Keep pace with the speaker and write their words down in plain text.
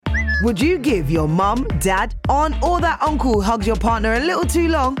Would you give your mum, dad, aunt or that uncle who hugs your partner a little too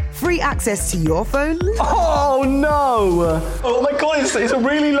long free access to your phone? Oh no! Oh my god, it's a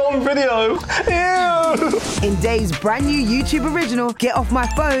really long video. Ew! In Dave's brand new YouTube original, Get Off My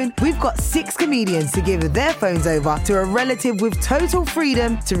Phone, we've got 6 comedians to give their phones over to a relative with total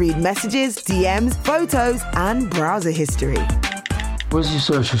freedom to read messages, DMs, photos and browser history. Where's your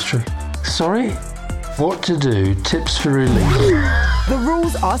search history? Sorry? What to do, tips for relief. The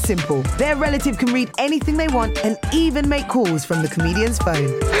rules are simple. Their relative can read anything they want and even make calls from the comedian's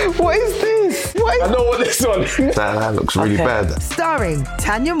phone. What is this? I know what this one is. That looks really bad. Starring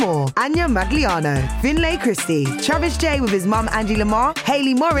Tanya Moore, Anya Magliano, Finlay Christie, Travis J with his mum Angie Lamar,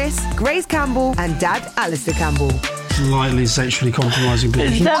 Hayley Morris, Grace Campbell and dad Alistair Campbell. Slightly sexually compromising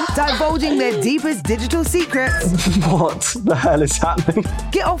people. Divulging their deepest digital secrets. What the hell is happening?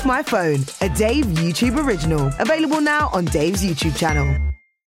 Get Off My Phone, a Dave YouTube original. Available now on Dave's YouTube channel.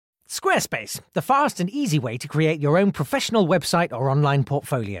 Squarespace, the fast and easy way to create your own professional website or online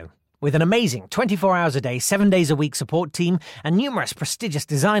portfolio. With an amazing 24 hours a day, 7 days a week support team and numerous prestigious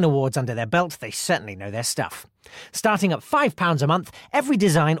design awards under their belt, they certainly know their stuff. Starting at £5 a month, every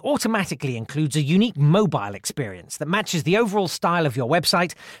design automatically includes a unique mobile experience that matches the overall style of your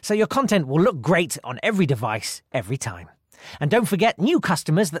website, so your content will look great on every device, every time. And don't forget, new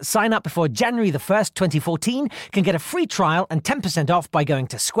customers that sign up before January the 1st, 2014 can get a free trial and 10% off by going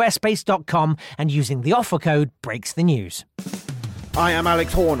to squarespace.com and using the offer code BREAKSTHENEWS. I am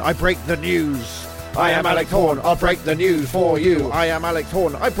Alex Horne, I break the news. I am Alex Horne, I'll break the news for you. I am Alex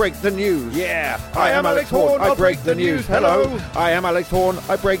Horne, I break the news. Yeah. I am Alex Horne, I break the news. Hello. I am Alex Horne,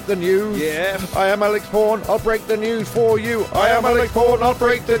 I break the news. Yeah. I am Alex Horne, I'll break the news for you. I am Alex Horne, I'll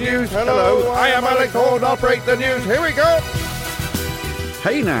break the news. Hello. I am Alex Horne, I'll break the news. Here we go.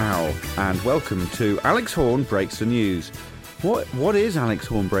 Hey now, and welcome to Alex Horne Breaks the News. What is Alex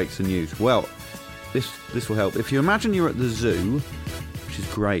Horne Breaks the News? Well, this will help. If you imagine you're at the zoo, which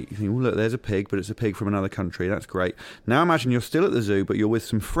is great. You think, oh, look, there's a pig, but it's a pig from another country. That's great. Now imagine you're still at the zoo, but you're with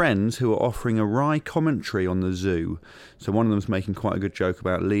some friends who are offering a wry commentary on the zoo. So one of them's making quite a good joke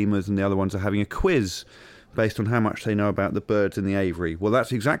about lemurs, and the other ones are having a quiz based on how much they know about the birds in the aviary. Well,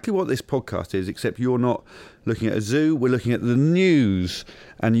 that's exactly what this podcast is, except you're not looking at a zoo, we're looking at the news,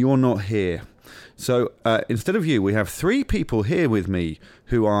 and you're not here. So instead of you, we have 3 people here with me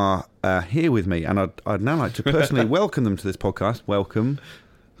who are here with me, and I'd now like to personally welcome them to this podcast. Welcome.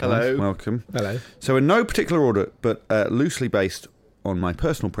 Hello. Welcome. Hello. So in no particular order, but loosely based on my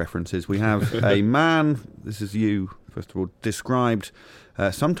personal preferences, we have a man, this is you, first of all, described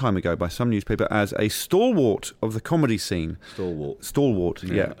some time ago by some newspaper as a stalwart of the comedy scene. Stalwart,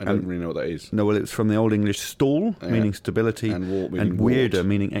 yeah. I don't really know what that is. No, well, it's from the Old English stall, meaning stability, and wart meaning weirder, wart.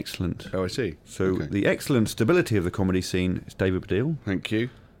 meaning excellent. Oh, I see. So the excellent stability of the comedy scene is David Baddiel. Thank you.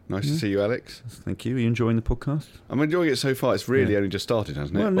 Nice to see you, Alex. Thank you. Are you enjoying the podcast? I'm enjoying it so far. It's really only just started,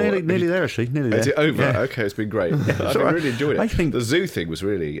 hasn't it? Well, nearly there, actually. Nearly there. Is it over? Yeah. Okay, it's been great. I've really enjoyed it. I think the zoo thing was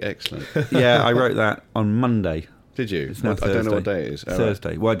really excellent. Yeah, I wrote that on Monday. Did you? It's now I don't know what day it is.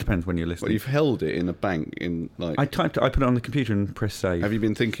 Thursday. Well, it depends when you're listening. Well, you've held it in a bank in like. I typed it. I put it on the computer and pressed save. Have you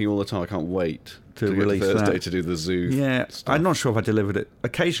been thinking all the time? I can't wait to release Thursday that. to do the zoo. Yeah, stuff. I'm not sure if I delivered it.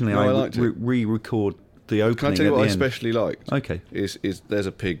 Occasionally, No, I liked it. re-record the opening. Can I tell you at what I the end. especially liked? Okay. Is there's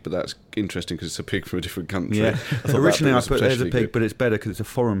a pig, but that's interesting because it's a pig from a different country. Yeah. Originally, I put there's a pig, good. but it's better because it's a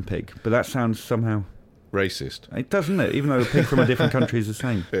foreign pig. But that sounds somehow racist. It doesn't it? Even though a pig from a different country is the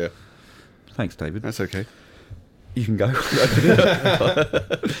same. Yeah. Thanks, David. That's okay. You can go.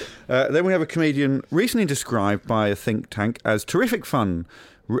 Then we have a comedian recently described by a think tank as terrific fun,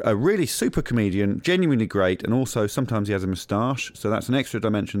 a really super comedian, genuinely great, and also sometimes he has a moustache, so that's an extra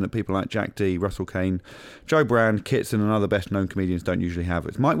dimension that people like Jack Dee, Russell Kane, Joe Brand, Kitson and other best-known comedians don't usually have.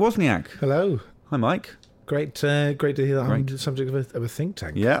 It's Mike Wozniak. Hello. Hi, Mike. Great to hear that I'm the subject of a think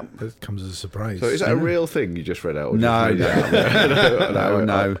tank. Yeah. It comes as a surprise. So is that a real thing you just read out? Or No.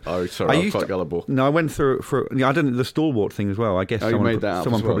 Sorry, I'm quite gullible. No, I went through I don't know the stalwart thing as well. I guess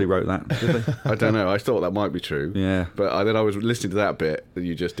someone probably wrote that. Did they? I don't know. I thought that might be true. Yeah. But then I was listening to that bit that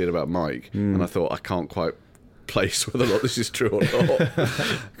you just did about Mike, and I thought I can't quite place whether or not this is true or not.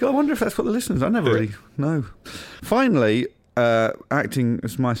 God, I wonder if that's what the listeners. I never really know. Finally, acting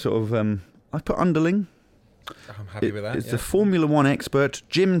as my sort of I put underling. I'm happy with that. It's the Formula One expert,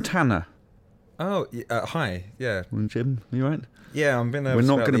 Jim Tanner. Oh, hi. Yeah. Jim, are you right? Yeah, I'm being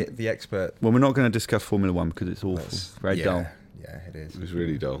the expert. Well, we're not going to discuss Formula One because it's awful. Very dull. Yeah, it is. It's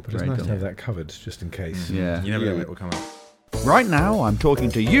really dull. But it's nice to have that covered, just in case. Yeah. You never know when it will come up. Right now, I'm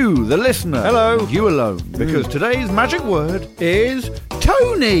talking to you, the listener. Hello. You alone. Because today's magic word is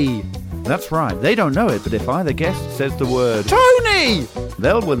Tony. That's right. They don't know it, but if either guest says the word Tony,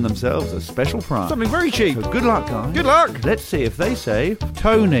 they'll win themselves a special prize. Something very cheap. So good luck, guys. Good luck. Let's see if they say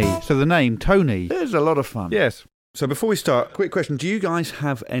Tony. So the name Tony is a lot of fun. Yes. So before we start, quick question. Do you guys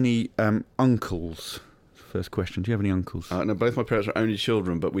have any uncles? First question. Do you have any uncles? No, both my parents are only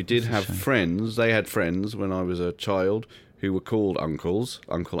children, but we did have friends. They had friends when I was a child who were called uncles.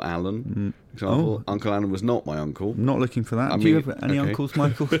 Uncle Alan, for example. Uncle Alan was not my uncle. I'm not looking for that. Do you have any uncles,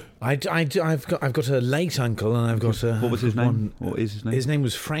 Michael? I've got a late uncle, and I've got a. What was his name? What is his name? His name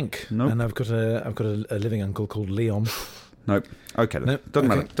was Frank. Nope. And I've got a living uncle called Leon. Nope. Okay, then. Nope. Doesn't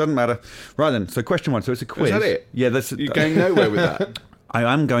matter. Doesn't matter. Right then. So question one. So it's a quiz. Is that it? Yeah. You're going nowhere with that. I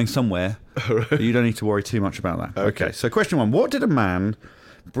am going somewhere. But you don't need to worry too much about that. Okay. So question one. What did a man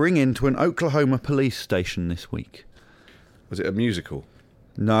bring into an Oklahoma police station this week? Was it a musical?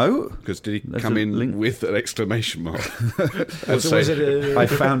 No. Because did he come in with an exclamation mark? I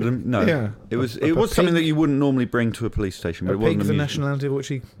found him. No. Yeah. It was something that you wouldn't normally bring to a police station. But it wasn't the musical. nationality of which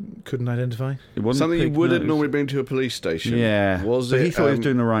he couldn't identify? It wasn't something you pig, wouldn't no, normally bring to a police station. Yeah. Was it? He thought he was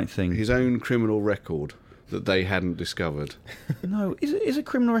doing the right thing. His own criminal record that they hadn't discovered. No. Is a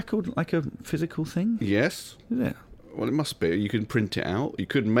criminal record like a physical thing? Yes. Is it? Well, it must be. You can print it out. You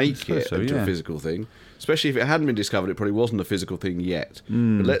could make it into a physical thing. Especially if it hadn't been discovered, it probably wasn't a physical thing yet.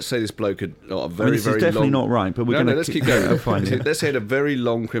 But let's say this bloke had got a very, this is definitely long... not right, but we're going to... let's keep going. Find it. Let's say he had a very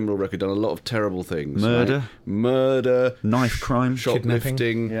long criminal record, done a lot of terrible things. Murder. Right? Murder. Knife crime.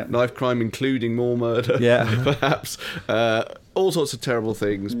 Shoplifting. Knife crime, including more murder. Yeah. Perhaps. All sorts of terrible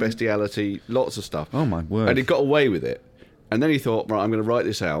things. Bestiality. Lots of stuff. Oh, my word. And he got away with it. And then he thought, right, I'm going to write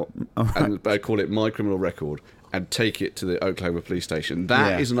this out. And I call it My Criminal Record. And take it to the Oklahoma police station.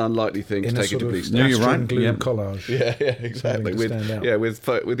 That is an unlikely thing to take it to police station. No, you're right. Collage. Yeah, exactly.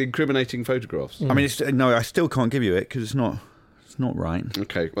 With incriminating photographs. I mean, I still can't give you it because it's not right.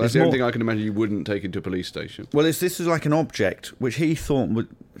 Okay, well, that's the only thing I can imagine you wouldn't take into a police station. Well, this is like an object which he thought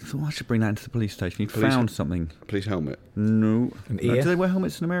I should bring that into the police station. He found something. A police helmet? No. An ear? Do they wear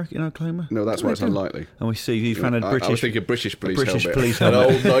helmets in America, in Oklahoma? No, that's why it's unlikely. And we see he found a British... I was thinking a British police helmet.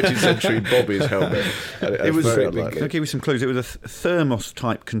 An old 19th century Bobby's helmet. It was very unlikely. I'll give you some clues. It was a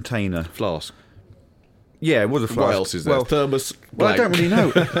thermos-type container. Flask. Yeah, it was a flask. What else is there? Thermos. Well, I don't really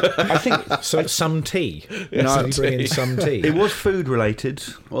know. I think so. Some tea. No, bring in some tea. It was food related.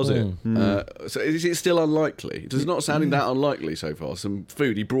 Was it? So is it still unlikely? Does it not sounding that unlikely so far? Some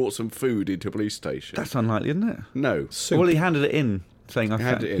food. He brought some food into a police station. That's unlikely, isn't it? No. Soup. Well, he handed it in, saying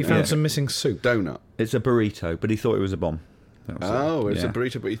he found some missing soup. Donut. It's a burrito, but he thought it was a bomb. It's a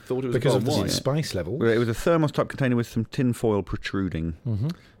burrito, but he thought it was because a bomb. Of the spice level. Well, it was a thermos-type container with some tin foil protruding. Mm-hmm.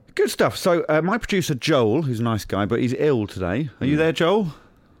 Good stuff. So my producer Joel, who's a nice guy, but he's ill today. Are you there, Joel?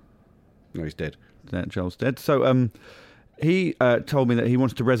 No, he's dead. Joel's dead. So he told me that he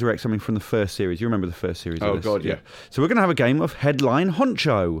wants to resurrect something from the first series. You remember the first series? Oh, God, yeah. So we're going to have a game of Headline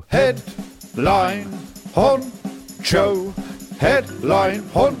Honcho. Headline Honcho. Headline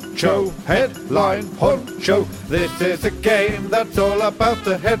Honcho. Headline Honcho. This is a game that's all about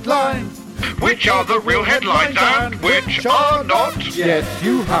the headlines. Which are the real headlines and which are not? Yes,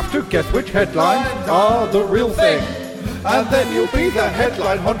 you have to guess which headlines are the real thing. And then you'll be the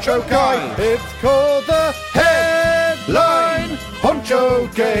Headline Honcho guy. It's called the Headline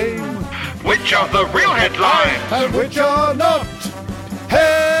Honcho game. Which are the real headlines and which are not?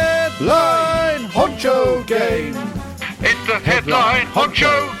 Headline Honcho game. It's the Headline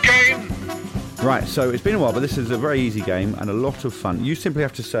Honcho game. Right, so it's been a while, but this is a very easy game and a lot of fun. You simply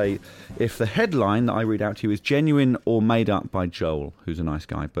have to say if the headline that I read out to you is genuine or made up by Joel, who's a nice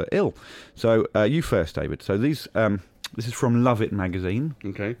guy, but ill. So you first, David. So this is from Love It magazine.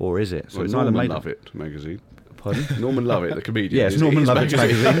 Okay. Or is it? So well, it's Norman either made Love It magazine. Pardon? Norman Lovett, the comedian. Yes, Norman Lovett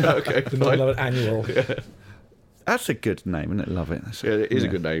magazine. Okay, the Norman Lovett annual. Yeah. That's a good name, isn't it? Love It. It is a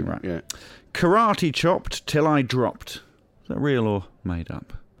good name. Right. Yeah. Karate chopped till I dropped. Is that real or made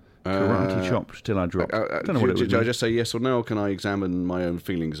up? Karate chopped till I dropped. I don't know what it would Did I just say yes or no, or can I examine my own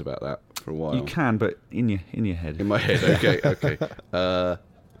feelings about that for a while? You can, but in your head. In my head, okay.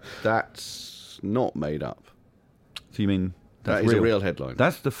 That's not made up. So you mean that is a real headline?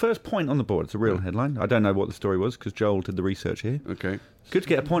 That's the first point on the board. It's a real headline. I don't know what the story was because Joel did the research here. Okay. Good to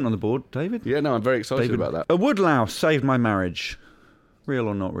get a point on the board, David. Yeah, no, I'm very excited about that. A woodlouse saved my marriage. Real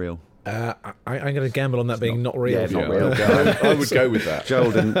or not real? I'm going to gamble on that being not real. Yeah, not real. I would go with that.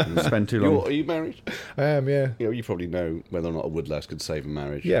 Joel didn't spend too long. Are you married? I am, yeah. You probably know whether or not a woodlouse could save a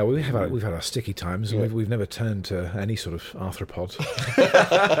marriage. Yeah, we've had our sticky times. Yeah. We've never turned to any sort of arthropod.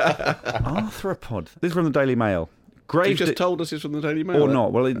 Arthropod. This is from the Daily Mail. You just told us it's from the Daily Mail. Or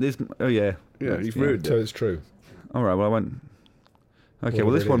not. Well, it is. Oh, yeah. Yeah, you've ruined it. So it's true. All right, well, I won't. Okay,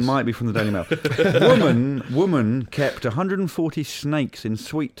 well, this one might be from the Daily Mail. Woman kept 140 snakes in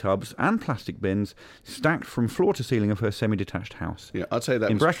sweet tubs and plastic bins stacked from floor to ceiling of her semi-detached house. Yeah, I'd say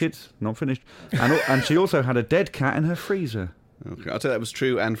that in brackets, not finished. And she also had a dead cat in her freezer. Okay, I'd say that was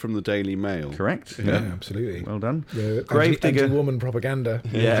true and from the Daily Mail. Correct. Yeah, absolutely. Well done. Gravedigger. Anti-woman propaganda.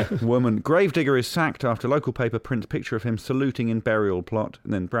 Yeah, woman. Gravedigger is sacked after local paper prints picture of him saluting in burial plot,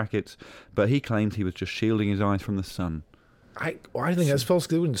 and then brackets, but he claimed he was just shielding his eyes from the sun. I think that's false.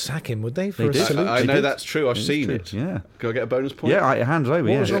 They wouldn't sack him, would they? For They a did. salute? I know that's true. I've seen true. it. Yeah. Can I get a bonus point? Yeah, hands over.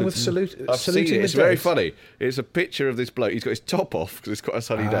 What yeah. was wrong with saluting? I've seen it. It's the very dead? funny. It's a picture of this bloke. He's got his top off because it's quite a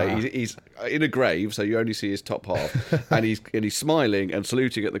sunny day. He's in a grave, so you only see his top half, and he's smiling and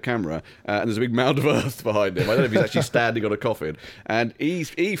saluting at the camera. And there's a big mound of earth behind him. I don't know if he's actually standing on a coffin. And he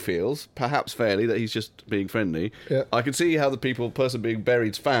feels, perhaps fairly, that he's just being friendly. Yeah. I can see how the person being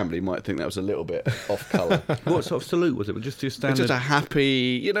buried's family might think that was a little bit off colour. What sort of salute was it? Just your It's standard. just a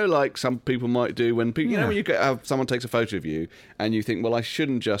happy, like some people might do when people, when you have someone takes a photo of you and you think, well, I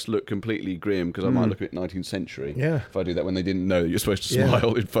shouldn't just look completely grim because I might look a bit 19th century. Yeah. If I do that when they didn't know that you're supposed to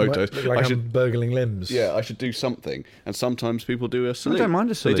smile in photos, Look like I'm burgling limbs. Yeah, I should do something. And sometimes people do a salute. I don't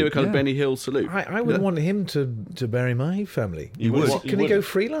mind a salute. They do a kind of Benny Hill salute. I would want him to bury my family. You would? Can he go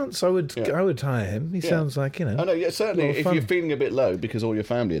freelance? I would hire him. He sounds like, Oh no, yeah, certainly. If you're feeling a bit low because all your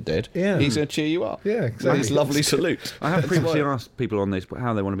family are dead, he's going to cheer you up. Yeah, exactly. His lovely salute. I have previously asked people on this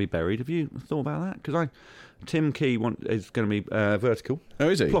how they want to be buried. Have you thought about that? Because Tim Key is going to be vertical. Oh,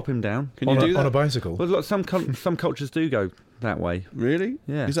 is he? Plop him down. Can you do that? On a bicycle? Well, some cultures do go that way. Really?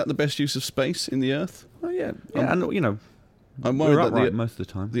 Yeah. Is that the best use of space in the Earth? Oh, yeah. And, I'm we're worried upright that most of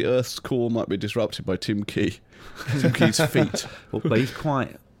the time. the Earth's core might be disrupted by Tim Key. Tim Key's feet. Well, but he's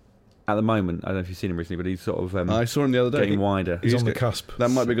quite... At the moment, I don't know if you've seen him recently, but he's sort of I saw him the other day. Getting wider. He's on the cusp. That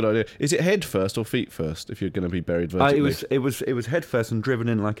might be a good idea. Is it head first or feet first if you're going to be buried vertically? It was head first and driven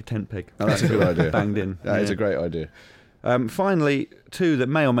in like a tent peg. Oh, that's a good idea. Banged in. That is a great idea. Finally, two that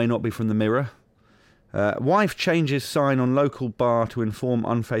may or may not be from the Mirror. Wife changes sign on local bar to inform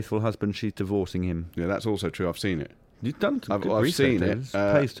unfaithful husband she's divorcing him. Yeah, that's also true. I've seen it. You've done some good I've research seen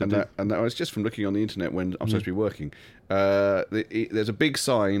there. it, and that was just from looking on the internet when I'm supposed to be working. There's a big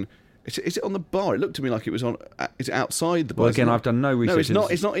sign. Is it on the bar? It looked to me like it was on. Is it outside the bar? Well, again, I've done no research. No, it's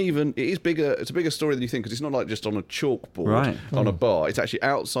not. It's not even. It is bigger. It's a bigger story than you think because it's not like just on a chalkboard on a bar. It's actually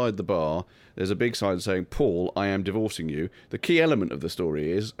outside the bar. There's a big sign saying, "Paul, I am divorcing you." The key element of the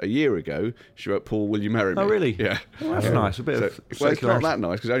story is a year ago she wrote, "Paul, will you marry me?" Oh, really? Yeah. Well, that's nice. A bit of well, it's not that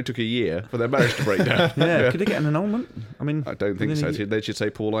nice because it only took a year for their marriage to break down. Yeah. Could they get an annulment? I mean, I don't think so. They should say,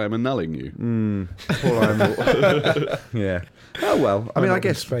 "Paul, I am annulling you." Paul, I am. Yeah. Oh well. I mean, I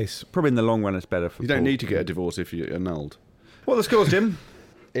guess space. Probably in the long run it's better for. You don't need to get a divorce if you're annulled. What are the scores, Jim?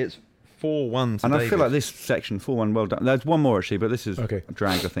 It's 4-1 to And David. I feel like this section, 4-1, well done. There's one more actually, but this is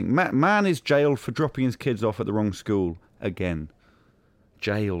dragged, I think. Man is jailed for dropping his kids off at the wrong school again.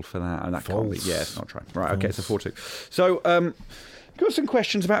 Jailed for that. And that can't be. Yeah, it's not right. Right, okay, it's a 4-2. So, got some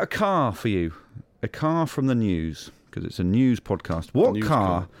questions about a car for you. A car from the news, because it's a news podcast. What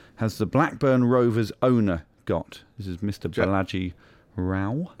car has the Blackburn Rovers owner got? This is Mr. Balaji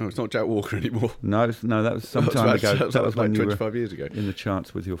Rao. No, it's not Jack Walker anymore. No, that was some time ago. That was when like you 25 years ago. in the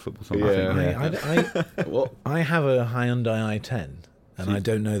charts with your football song. Yeah. I think. What? I have a Hyundai i10, and I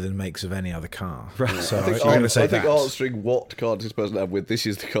don't know the makes of any other car. Right. So I think, I'm going to say I think that. answering what car does this person have with "this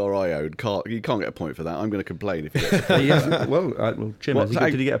is the car I own," you can't get a point for that. I'm going to complain if you get a point. Yes, well, Jim,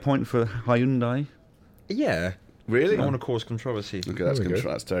 did he get a point for Hyundai? Yeah. Really? I don't want to cause controversy. Okay,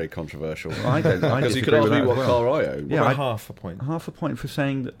 that's very controversial. I don't. Because you could ask me what car I own. Yeah, Well, half a point. Half a point for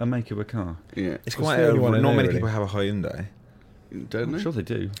saying a make of a car. Yeah. It's quite the only one I not know, many really. people have a Hyundai. Don't I'm they? sure they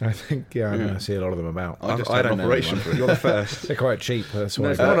do. I think, I see a lot of them about. I just I had an don't know operation anyone. for it. You're the first. They're quite cheap. That's why. No,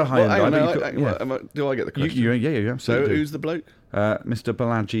 it's not a Hyundai. Hang on, but you've got- do I get the question? Yeah, So absolutely. who's the bloke? Mr.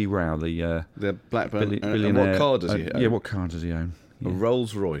 Balaji Rao, the Blackburn. And billionaire. what car does he own? Yeah, what car does he own? A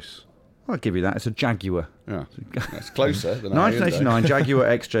Rolls Royce. I'll give you that. It's a Jaguar. Yeah, that's closer than a Hyundai. 1989 Jaguar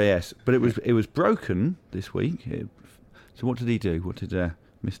XJS, but it was broken this week. So what did he do? What did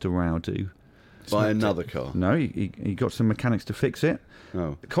Mr. Rao do? Buy another car. No, he got some mechanics to fix it.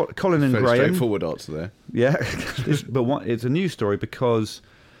 Oh, Colin and very Graham. straightforward answer there. Yeah, it's a news story because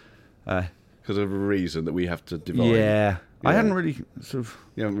Because of a reason that we have to divide. yeah, I hadn't really sort of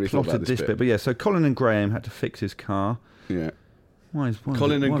You haven't really thought plotted about this bit. but yeah. So Colin and Graham had to fix his car. Yeah. Why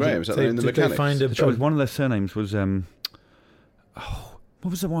Colin and Graham, is that the name of the Did they mechanics? find The trouble is, one of their surnames was what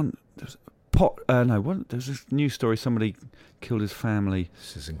was the one? There was there's this news story. Somebody killed his family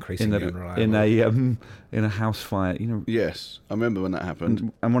This is increasingly unreliable. in a house fire. You know. Yes, I remember when that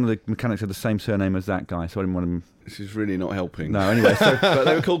happened. And one of the mechanics had the same surname as that guy, so I didn't want him This is really not helping. No, anyway. So, but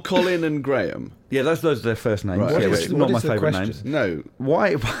they were called Colin and Graham. yeah, those are their first names. Right. Yeah, What which is- is what not is my the favourite question? names. No.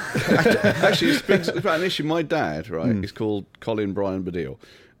 Why? Actually, it speaks about an issue. My dad, right, is called Colin Brian Baddiel.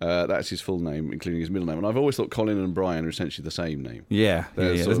 That's his full name, including his middle name. And I've always thought Colin and Brian are essentially the same name. Yeah,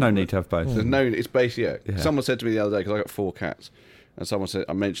 there's no need to have both. There's no. It's basically Yeah. Someone said to me the other day, because I got 4 cats, and someone said,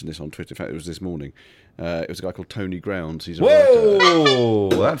 I mentioned this on Twitter. In fact, it was this morning. It was a guy called Tony Grounds. He's a writer. Whoa,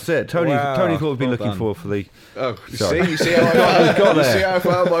 that's it. Tony, Wow. Tony's what we've been Well looking done. for the. Oh, Sorry. you see how I got you there. see how I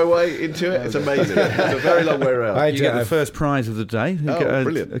found my way into it? It's amazing. It's a very long way around. You get the first prize of the day. You Oh, get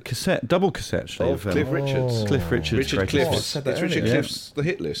brilliant. a cassette, double cassette, actually. Of Cliff Richards. Cliff Richards. Richard greatest Cliff's. hits. said that It's Richard earlier. Cliff's The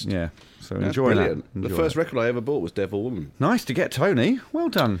Hit List. Yeah, so That's enjoy brilliant. that. The Enjoy first that. record I ever bought was Devil Woman. Nice to get Tony. Well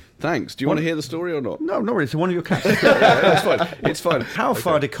done. Thanks. Do you want to hear the story or not? No, not really. It's one of your cats. That's fine. It's fine. How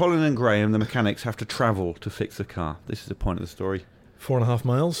far did Colin and Graham, the mechanics, have to travel to fix the car? This is the point of the story. 4.5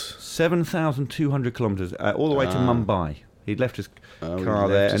 miles. 7,200 kilometres, all the way to Mumbai. He'd left his he car left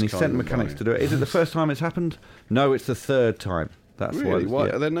there, his and he car sent in the mechanics Mumbai. to do it. Is it the first time it's happened? No, it's the third time. That's Really? why. Why?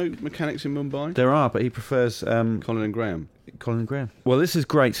 Yeah. Are there no mechanics in Mumbai? There are, but he prefers Colin and Graham. Colin and Graham. Well, this is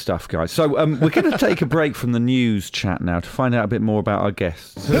great stuff, guys. So we're going to take a break from the news chat now to find out a bit more about our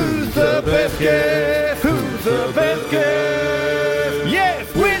guests. Who's the best guest? Who's the best guest?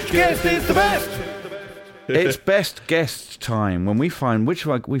 Yes, which guest is the best? It's best guest time when we find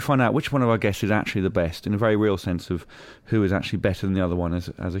out which one of our guests is actually the best in a very real sense of who is actually better than the other one as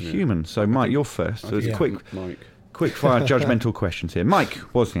a human. So, Mike, you're first. So, there's a quick fire judgmental questions here. Mike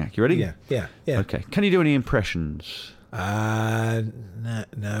Wozniak, you ready? Yeah. Okay. Can you do any impressions? No.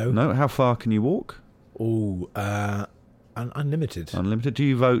 No. How far can you walk? Oh, unlimited. Unlimited. Do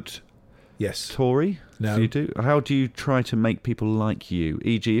you vote Yes. Tory? No. You do. How do you try to make people like you?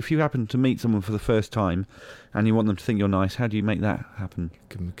 E.g., if you happen to meet someone for the first time and you want them to think you're nice, how do you make that happen?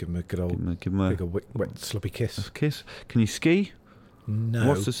 Give him a good old, Give 'em a big old wet sloppy kiss. kiss. Can you ski? No.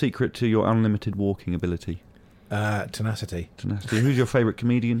 What's the secret to your unlimited walking ability? Tenacity. Tenacity. Who's your favourite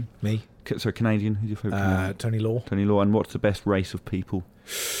comedian? Me. Sorry, Canadian. Who's your favourite comedian? Tony Law. Tony Law. And what's the best race of people?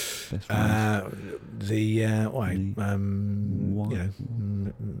 Best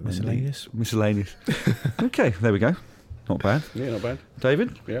miscellaneous. Miscellaneous. Okay, there we go. Not bad. Yeah, not bad.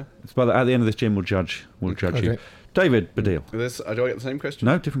 David? Yeah. It's by at the end of this, Jim will judge. We'll judge you. Okay. David Baddiel. Do I get the same question?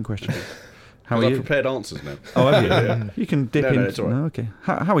 No, different question. How are I've you? prepared answers now. Oh, have you? You can dip in. No, it's all right. No, okay.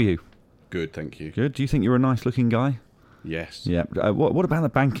 How are you? Good, thank you. Good. Do you think you're a nice-looking guy? Yes. Yeah. What about the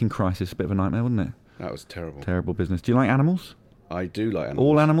banking crisis? A bit of a nightmare, wasn't it? That was terrible. Terrible business. Do you like animals? I do like animals.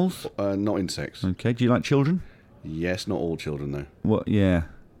 All animals? Not insects. Okay. Do you like children? Yes, not all children though. What? Yeah.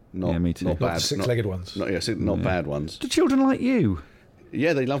 Not, Yeah, me too. Not Not bad. the six-legged ones. Not bad ones. Do children like you?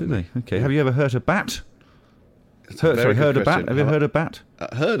 Yeah, they love Do me. they? Okay. Have you ever hurt a bat? It's a very good Heard a bat? question. Have you ever heard a bat?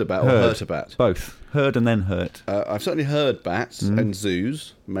 Heard about or Heard. hurt a bat? Both. Heard and then hurt. I've certainly heard bats and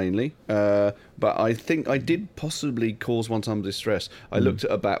zoos mainly, but I think I did possibly cause one some distress. I looked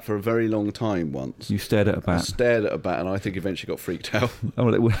at a bat for a very long time once. You stared at a I bat. stared at a bat and I think eventually got freaked out. Oh,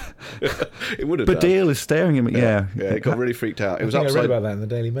 well, It would have done. Baddiel is staring at me. Yeah. Yeah, it got really freaked out. It was I read upside. about that in the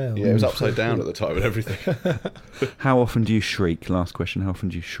Daily Mail. Yeah, it was upside down at the time and everything. How often do you shriek? Last question. How often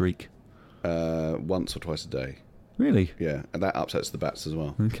do you shriek? Once or twice a day. Really? Yeah, and that upsets the bats as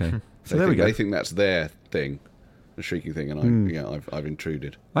well. Okay. So They there we think- go. They think that's their thing, the shrieking thing, and I've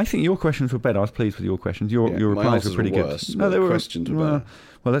intruded. I think your questions were better. I was pleased with your questions. Your Yeah, your my replies answers were pretty were good. worse, but the questions were better.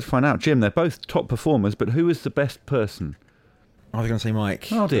 Well, let's find out. Jim, they're both top performers, but who is the best person? I was going to say Mike.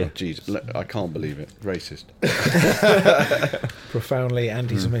 Oh dear. Jeez, I can't believe it. Racist. Profoundly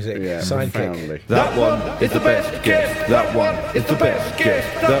anti-Semitic Yeah, sidekick. profoundly. That one is the best guest. That one is the best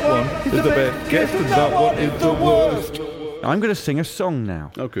guest. That one is the best guest. And that one is the worst. I'm going to sing a song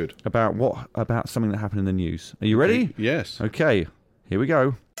now. Oh, good. About something that happened in the news. Are you ready? Yes. Okay. Here we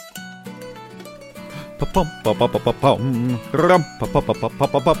go.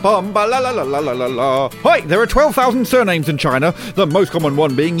 Hi, there are 12,000 surnames in China, the most common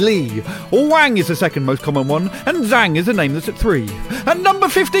one being Li. Wang is the second most common one, and Zhang is the name that's at 3. And number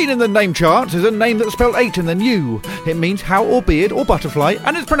 15 in the name charts is a name that's spelled 8 and then U. It means how or beard or butterfly,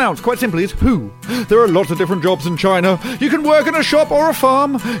 and it's pronounced quite simply as who. There are lots of different jobs in China. You can work in a shop or a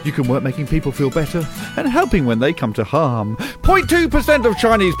farm. You can work making people feel better and helping when they come to harm. 0.2% of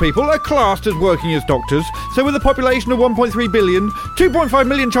Chinese people are classed as working as doctors. doctors. So with a population of 1.3 billion, 2.5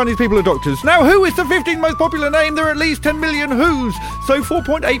 million Chinese people are doctors. Now, who is the 15th most popular name? There are at least 10 million who's. So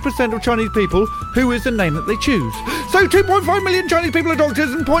 4.8% of Chinese people, who is the name that they choose. So 2.5 million Chinese people are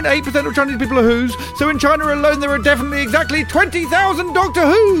doctors and 0.8% of Chinese people are who's. So in China alone, there are definitely exactly 20,000 Doctor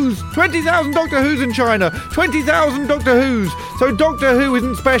Who's. 20,000 Doctor Who's in China. 20,000 Doctor Who's. So Doctor Who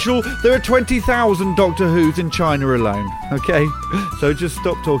isn't special. There are 20,000 Doctor Who's in China alone. Okay? So just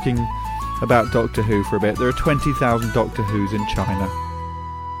stop talking about Doctor Who for a bit. There are 20,000 Doctor Who's in China.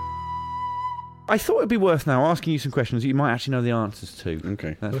 I thought it'd be worth now asking you some questions that you might actually know the answers to.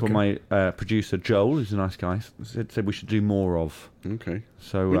 Okay. That's what my producer, Joel, who's a nice guy, said we should do more of. Okay.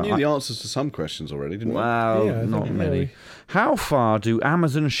 So we knew the answers to some questions already, didn't we? Well, Yeah, not many. How far do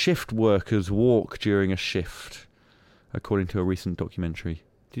Amazon shift workers walk during a shift, according to a recent documentary?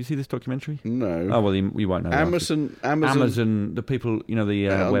 Do you see this documentary? No. Oh, well, you won't know. Amazon, the people, the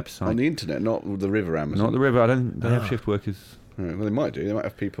website. On the internet, not the river Amazon. Not the river. I don't think they have shift workers. Well, they might do. They might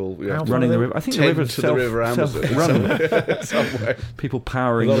have people running the river. I think the river's to the river Amazon somewhere. People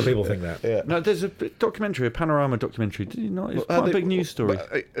powering. A lot of people think that. Yeah. No, there's a documentary, a panorama documentary. Did you not? It's quite a big news story.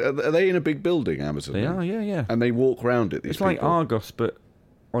 Are they in a big building, Amazon? They are, yeah. And they walk around it. It's like Argos, but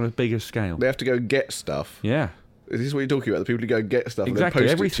on a bigger scale. They have to go and get stuff. Yeah. Is this what you're talking about? The people who go and get stuff. Exactly. And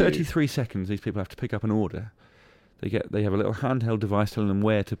then Every post it to you? 33 seconds, these people have to pick up an order. They have a little handheld device telling them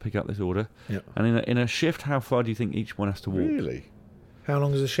where to pick up this order. Yeah. And in a shift, how far do you think each one has to walk? Really? How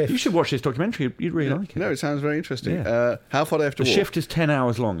long is a shift? You should watch this documentary. You'd really like it. No, it sounds very interesting. Yeah. How far do they have to The walk? shift is 10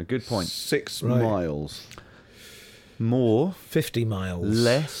 hours long. A good point. 6 Right. miles. More. 50 miles.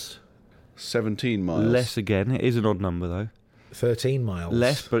 Less. 17 miles. Less again. It is an odd number, though. 13 miles.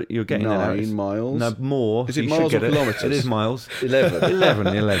 Less, but you're getting there now. 9 miles. No, more. Is it You miles should or get kilometres? It is miles. 11.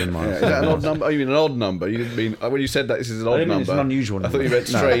 11 miles. Yeah, is that an odd number? Oh, you mean an odd number? You didn't mean when you said that this is an odd I didn't mean number. it's an unusual number. I thought you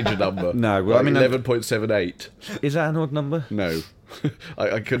meant No. strange number. No, well, like I mean, 11.78. Is that an odd number? No,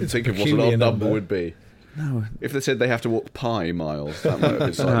 I couldn't think of what an peculiar odd number number. would be. No. If they said they have to walk pi miles, that might have been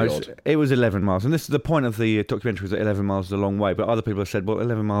No, slightly odd. it was 11 miles. And this is the point of the documentary, was that 11 miles is a long way. But other people have said, well,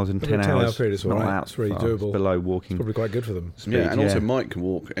 11 miles in 10 a 10 hours. hour period is all not right. out It's really far. It's doable. below walking. It's probably quite good for them. Yeah, and also yeah. Mike can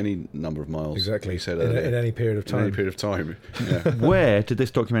walk any number of miles. Exactly. He said in, earlier. in any period of In any time. period of time. Yeah. Where did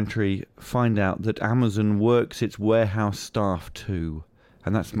this documentary find out that Amazon works its warehouse staff too?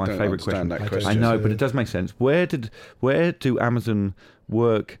 And that's my Don't favourite question. understand that question. I know, So- but it does make sense. Where do Amazon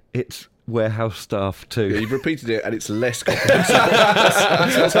work its warehouse staff Yeah, too? you've repeated it, and it's less comprehensive.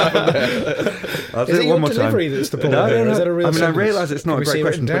 That's what's happened there. I'll do Is it it your one more time. delivery that's the problem here? Is that a real I mean, I sentence? realise it's not Can a we see great it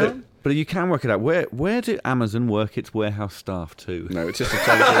written question, down? but you can work it out. Where do Amazon work its warehouse staff to? No, it's just a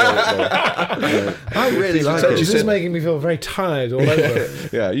total. I really like So it. This said- is making me feel very tired all over.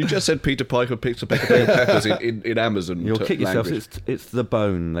 Yeah, you just said Peter Piper picks a peck of peppers in Amazon. You'll kick yourself. language. It's the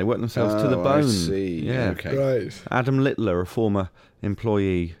bone. They work themselves to the Oh, bone. I see. Yeah. Okay. Right. Adam Littler, a former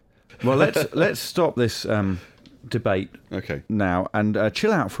employee. Well, let's stop this debate Okay. now and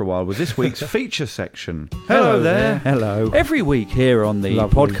chill out for a while with this week's feature section. Hello there. Hello. Every week here on the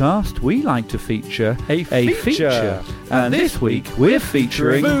Lovely. podcast, we like to feature A feature. And this week, we're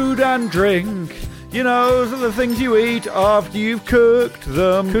featuring food and drink. You know, those are the things you eat after you've cooked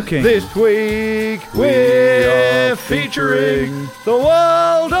them. Cooking. This week, we're featuring the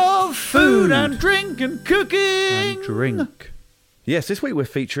world of food and drink and cooking. And drink. Yes, this week we're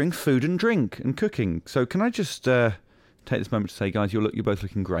featuring food and drink and cooking. So can I just take this moment to say, guys, you're both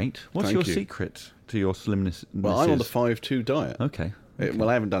looking great. What's Thank your you. secret to your slimness? Well, I'm on the 5-2 diet. Okay. Well,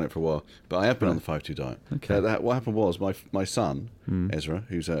 I haven't done it for a while, but I have been on the 5-2 diet. Okay. What happened was my son, Ezra,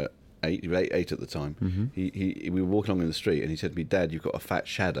 who's 8, he was 8 at the time, we were walking along in the street and he said to me, Dad, you've got a fat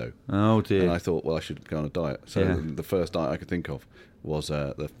shadow. Oh, dear. And I thought, well, I should go on a diet. So Yeah. the first diet I could think of was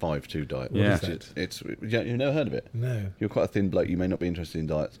the 5-2 diet. Yeah. What is that? It's you've never heard of it? No. You're quite a thin bloke. You may not be interested in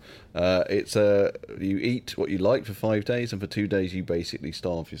diets. It's you eat what you like for 5 days, and for 2 days you basically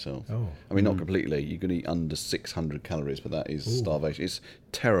starve yourself. Oh. I mean, not completely. You can eat under 600 calories, but that is starvation. It's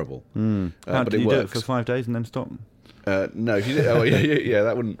terrible. How But did it you do it works. for 5 days and then stop? No, if you did, yeah,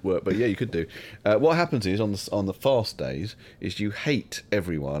 that wouldn't work. But yeah, you could do. What happens is on the fast days is you hate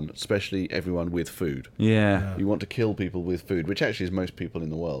everyone, especially everyone with food. Yeah. You want to kill people with food, which actually is most people in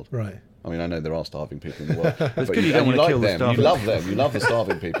the world. Right. I mean, I know there are starving people in the world, but good you don't and want to kill the them. starving. You love them. You love the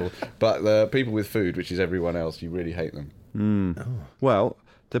starving people, but the people with food, which is everyone else, you really hate them. Well,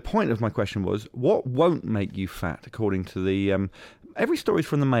 the point of my question was, what won't make you fat, according to the... every story's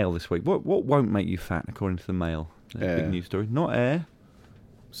from the Mail this week. What won't make you fat, according to the Mail? Big news story. Not air.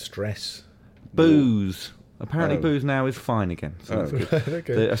 Stress. Booze. Apparently Oh. booze now is fine again. So that's good.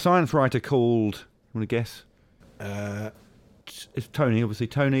 Okay. A science writer called... You want to guess? it's Tony, obviously.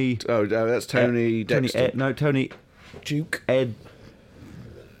 Tony. Oh, that's Tony Dexter. Tony Duke.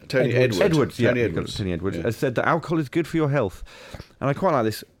 Tony Edwards. Tony Edwards has said that alcohol is good for your health, and I quite like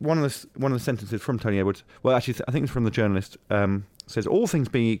this. One of the sentences from Tony Edwards. Well, actually, I think it's from the journalist. Says all things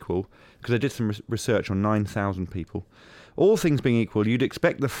being equal, because they did some research on 9,000 people. All things being equal, you'd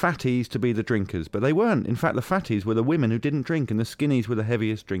expect the fatties to be the drinkers, but they weren't. In fact, the fatties were the women who didn't drink, and the skinnies were the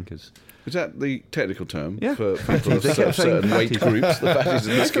heaviest drinkers. Is that the technical term for fatties. people of certain weight groups? The fatties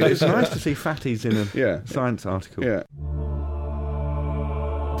and the skinnies. It's nice to see fatties in a science article. Yeah.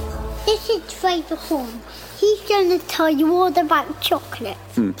 This is Fraser Horn. He's going to tell you all about chocolate.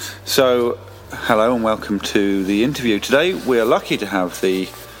 So, hello and welcome to the interview. Today we are lucky to have the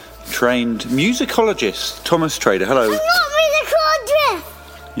trained musicologist, Thomas Trader. Hello. I'm not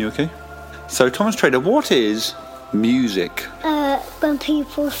musicologist! You okay? So, Thomas Trader, what is music? When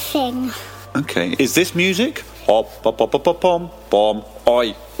people sing. Okay. Is this music? Hop, bop, bop, bop, bop, bom, bom,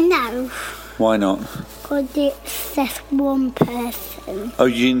 oi. No. Why not? Because it's just one person. Oh,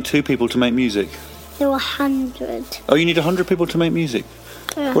 you need 2 people to make music? There were 100. Oh, you need 100 people to make music?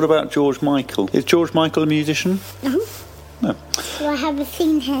 Yeah. What about George Michael? Is George Michael a musician? No. No. Well, I haven't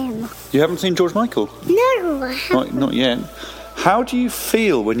seen him. You haven't seen George Michael? No, I haven't. Not yet. How do you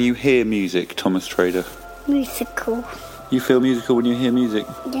feel when you hear music, Thomas Trader? Musical. You feel musical when you hear music?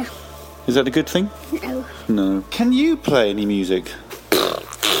 Yeah. Is that a good thing? No. No. Can you play any music?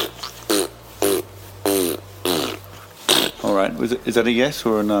 All right. Is that a yes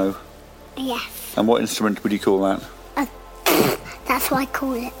or a no? Yes. And what instrument would you call that? That's what I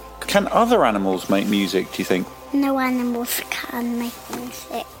call it. Can other animals make music, do you think? No animals can make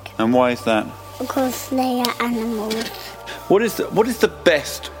music. And why is that? Because they are animals. What is the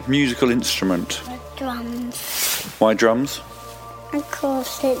best musical instrument? Drums. Why drums?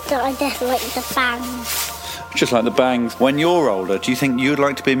 Because I just like the bangs. Just like the bangs. When you're older, do you think you'd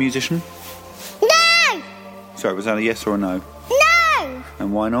like to be a musician? No! Sorry, was that a yes or a no? No!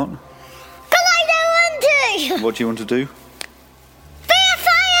 And why not? Because I don't want to! What do you want to do? Be a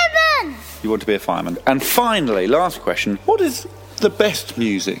fireman! You want to be a fireman. And finally, last question. What is the best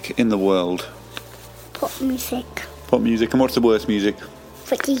music in the world? Pop music. Pop music. And what's the worst music?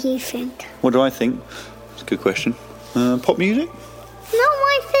 What do you think? What do I think? That's a good question. Pop music? No,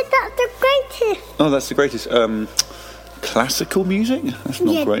 I said that's the greatest. Oh, that's the greatest. Classical music? That's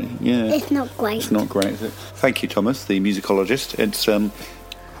not great. Yeah. It's not great. It's not great, is it? Thank you, Thomas, the musicologist. It's a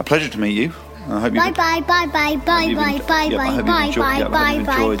pleasure to meet you. I hope bye bye bye bye bye bye bye bye bye bye bye bye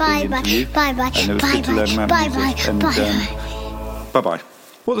bye bye bye bye and it was good to learn about music. And bye bye.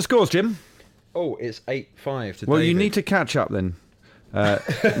 What are the scores, Jim? Oh, it's 8-5 to Well, David. you need to catch up then,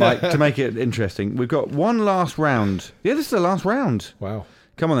 Mike, to make it interesting. We've got one last round. Yeah, this is the last round. Wow.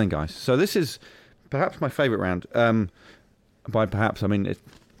 Come on then, guys. So this is perhaps my favourite round. By perhaps, I mean,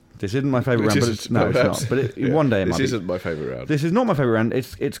 this isn't my favourite round, but it's not. But one day it might be. This isn't my favourite round. This is not my favourite round.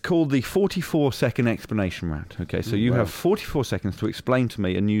 It's called the 44-second explanation round. Okay, so you have 44 seconds to explain to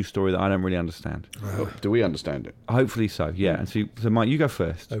me a news story that I don't really understand. Do we understand it? Hopefully so, yeah. And so Mike, you go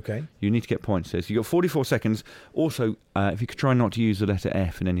first. Okay. You need to get points here. So you've got 44 seconds. Also, if you could try not to use the letter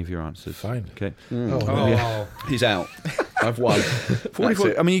F in any of your answers. Fine. Okay. He's out. I've won.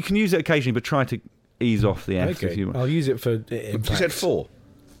 44. I mean, you can use it occasionally, but try to ease off the F if you want. I'll use it for You said 4.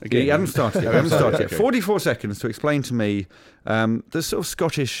 Again, you haven't started yet. Okay. 44 seconds to explain to me the sort of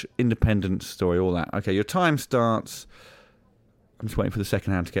Scottish independence story, all that. Okay, your time starts. I'm just waiting for the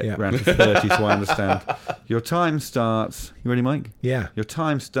second hand to get around to 30 so I understand. Your time starts. You ready, Mike? Yeah. Your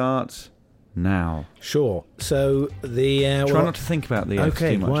time starts now. Sure. So the try not to think about the F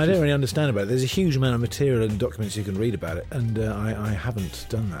okay. too much. Well, I don't really understand about it. There's a huge amount of material and documents you can read about it, and I haven't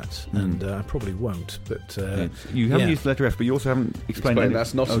done that, and I probably won't. But you haven't used the letter F, but you also haven't explained anything.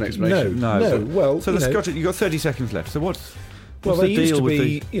 That's not an explanation. No. Well, so the Scottish, you've got 30 seconds left. So what's Well, the they used deal to with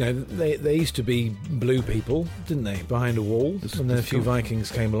be, they used to be blue people, didn't they, behind a wall? And then a few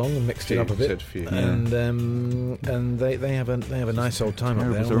Vikings came along and mixed it up a bit. And they have a nice old time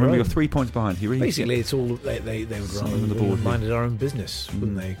up there. So remember, you're 3 points behind. Basically, it's all they would rather minded our own business,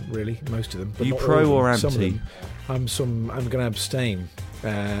 wouldn't they? Really, most of them. But you not pro all or of them. anti? I'm going to abstain,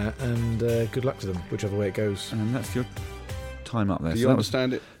 and good luck to them, whichever way it goes. And that's your time up there. Do you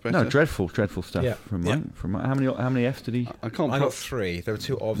understand it better? No, dreadful stuff. Yeah. From Mike. How many Fs did he? I got 3. There were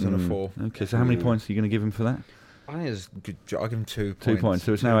 2 odds and a 4. Okay, so how many points are you going to give him for that? I think it's good. I'll give him 2 points. 2 points.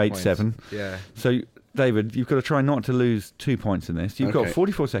 So it's now 8-7. Yeah. So David, you've got to try not to lose 2 points in this. You've got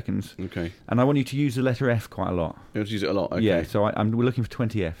 44 seconds. Okay. And I want you to use the letter F quite a lot. You want to use it a lot? Okay. Yeah, so we're looking for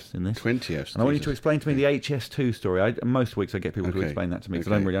 20 Fs in this. 20 Fs. And I want you to explain to me the HS2 story. Most weeks I get people to explain that to me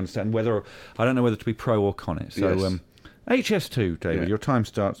because I don't really understand I don't know whether to be pro or con it. So HS2, David, your time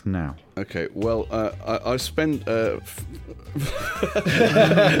starts now. Okay, well, I spent... I'm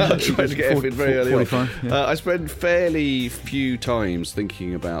trying to get in very early on. I spent fairly few times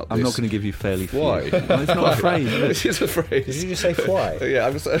thinking about this. I'm not going to give you fairly few. Why? No, it's not a phrase. This is a phrase. Did you just say fly? Yeah,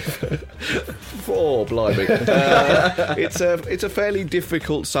 I'm saying... blimey. It's a fairly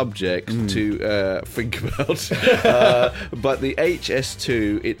difficult subject to think about. But the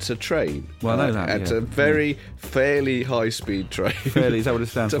HS2, it's a train. Well, I know that, It's a fairly high-speed train. Fairly, is that what it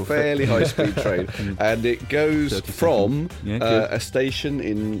stands for? It's a fairly high-speed train. And it goes from a station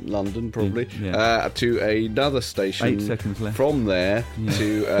in London, probably, to another station 8 seconds left. from there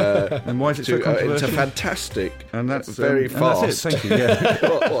to... and why is it so controversial? It's a fantastic, and that's very fast. And that's it, thank you, yeah.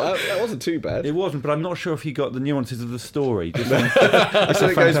 well, that wasn't too bad. It wasn't, but I'm not sure if you got the nuances of the story. It's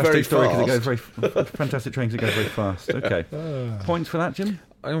it goes very story fast. It goes very fantastic trains that go very fast. Okay. Points for that, Jim?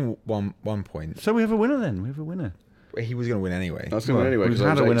 I don't want 1 point. So we have a winner then. We have a winner. He was going to win anyway. I was going to win anyway. We've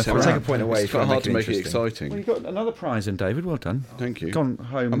had a winner. I'll take a point away. It's quite hard to make it exciting. Well, you got another prize in, David. Well done. Thank you. Gone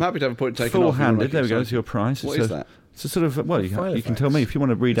home. I'm happy to have a point taken off. Full-handed. There we go. That's your prize. What is that? It's a sort of, well, you can tell me if you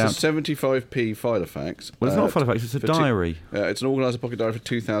want to read out. It's a 75p Filofax. Well, it's not a Filofax, it's a diary. It's an organiser pocket diary for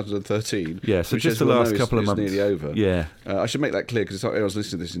 2013. Yeah, so just the last couple of months. Nearly over. Yeah. I should make that clear because I was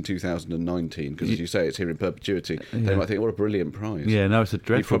listening to this in 2019 because, as you say, it's here in perpetuity. They might think, what a brilliant prize. Yeah, no, it's a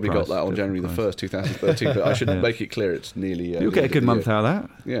dreadful You probably prize. got that on January the 1st, 2013, but I should make it clear it's nearly... You'll get a good month out of that.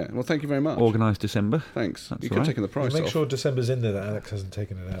 Yeah, well, thank you very much. Organised December. Thanks. You could have taken the price off. Make sure December's in there that Alex hasn't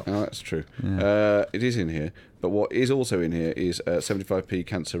taken it out. Oh, that's true. Yeah. It is in here. But what is also in here is a 75p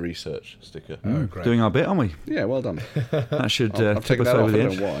cancer research sticker. Oh, great. Doing our bit, aren't we? Yeah, well done. That should I've tip taken us that over off, the I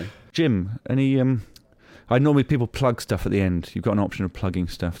edge. don't know why. Jim, any... I normally people plug stuff at the end. You've got an option of plugging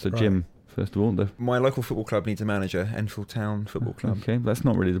stuff. So, Jim, first of all... My local football club needs a manager, Enfield Town Football Club. Okay, that's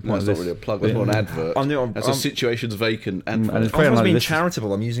not really the point of That's this. not really a plug, that's more an advert. That's a situation's vacant advert. And it's I'm very being unlikely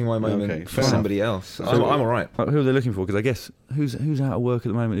charitable. I'm using my moment for somebody else. So I'm all right. Who are they looking for? Because I guess who's out of work at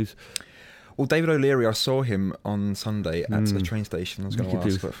the moment? Well, David O'Leary, I saw him on Sunday at the train station. I was going to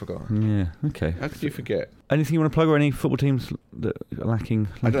ask, but I forgot. Yeah, okay. How could you forget? Anything you want to plug or any football teams that are lacking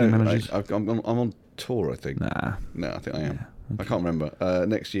managers? I'm on tour, I think. Nah. No, I think I am. I can't remember.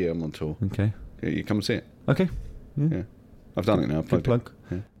 Next year I'm on tour. Okay. Yeah, you come and see it. Okay. Yeah. I've done it now. Good plug.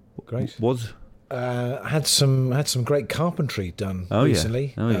 Yeah. Great. Had some great carpentry done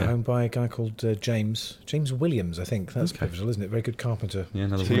recently. Oh, yeah. Home by a guy called James Williams, I think. That's pivotal, isn't it? Very good carpenter.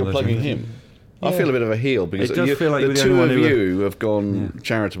 Yeah, so you're plugging him? I feel a bit of a heel because it does feel like the two of you have gone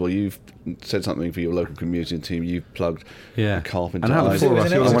charitable. You've said something for your local community team. You've plugged a carpenter. And out of the four of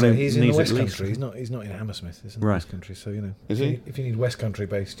us, he's in the West Country. He's not in Hammersmith. He's in the West Country. So is he? If you need West Country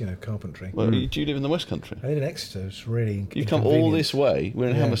based, carpentry. Well, do you live in the West Country? I live in Exeter. It's really. You've come all this way. We're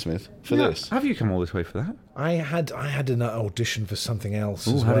in Hammersmith for this. Have you come all this way for that? I had an audition for something else.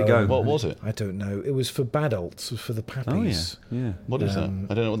 Oh, how'd it go? What was it? I don't know. It was for Badults. It was for the Pappies. Oh yeah. What is that?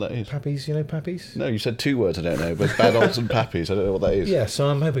 I don't know what that is. Pappies, you know Pappies? No, you said two words I don't know, but Badults and Pappies. I don't know what that is. Yeah, so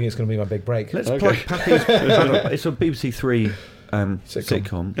I'm hoping it's going to be my big break. Let's plug Pappies. It's a BBC Three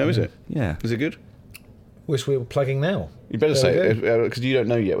sitcom. Oh, is it? Yeah. Is it good? Which we're plugging now. You better say it, because you don't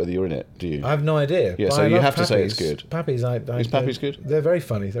know yet whether you're in it, do you? I have no idea. Yeah, so you have to say it's good. Pappies, is Pappies good? They're very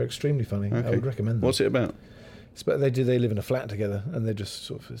funny. They're extremely funny. Okay. I would recommend them. What's it about? They live in a flat together, and they're just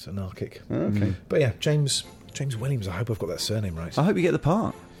sort of it's anarchic. Oh, okay. But yeah, James Williams. I hope I've got that surname right. I hope you get the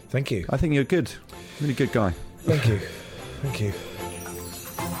part. Thank you. I think you're good. Really good guy. Thank you. Thank you.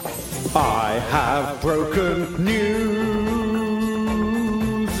 I have broken news.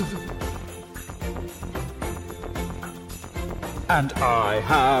 And I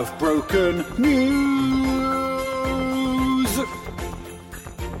have broken news.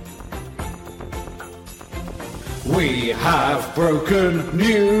 We have broken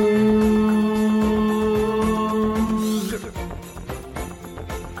news.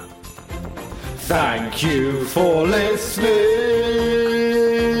 Thank you for listening.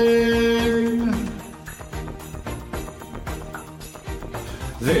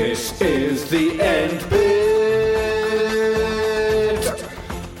 This is the end bit.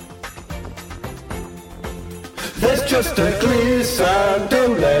 There's just a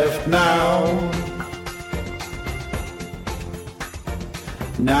glissando left now.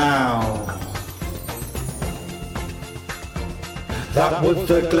 That was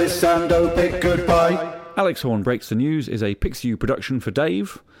the glissando bit. Goodbye. Alex Horne Breaks the News is a Pixiu production for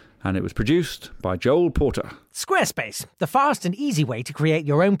Dave, and it was produced by Joel Porter. Squarespace, the fast and easy way to create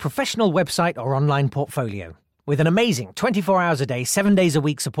your own professional website or online portfolio. With an amazing 24 hours a day, 7 days a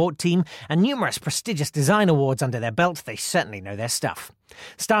week support team and numerous prestigious design awards under their belt, they certainly know their stuff.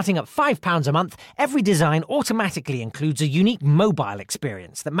 Starting at £5 a month, every design automatically includes a unique mobile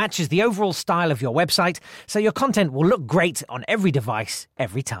experience that matches the overall style of your website, so your content will look great on every device,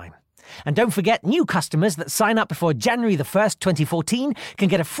 every time. And don't forget, new customers that sign up before January the 1st, 2014 can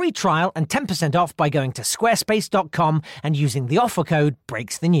get a free trial and 10% off by going to squarespace.com and using the offer code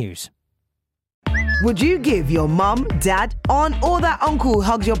BreaksTheNews. Would you give your mum, dad, aunt, or that uncle who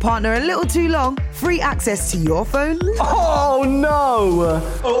hugs your partner a little too long free access to your phone? Oh no!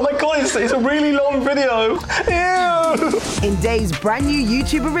 Oh my god, it's a really long video. Ew! In Dave's brand new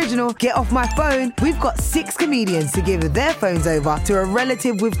YouTube original, Get Off My Phone, we've got 6 comedians to give their phones over to a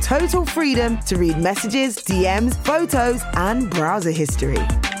relative with total freedom to read messages, DMs, photos, and browser history.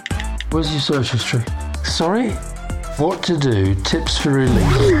 Where's your search history? Sorry? What to do, tips for relief.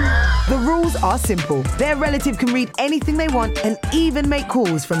 The rules are simple. Their relative can read anything they want and even make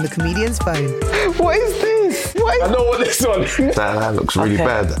calls from the comedian's phone. What is this? I know what this one is. That looks really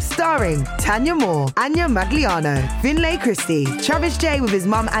bad. Starring Tanya Moore, Anya Magliano, Finlay Christie, Travis J with his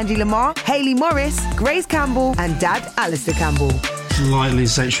mum Angie Lamar, Hayley Morris, Grace Campbell, and Dad Alistair Campbell. Slightly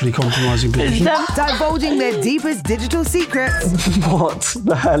sexually compromising people. Divulging their deepest digital secrets. What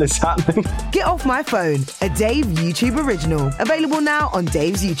the hell is happening? Get Off My Phone, a Dave YouTube original. Available now on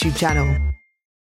Dave's YouTube channel.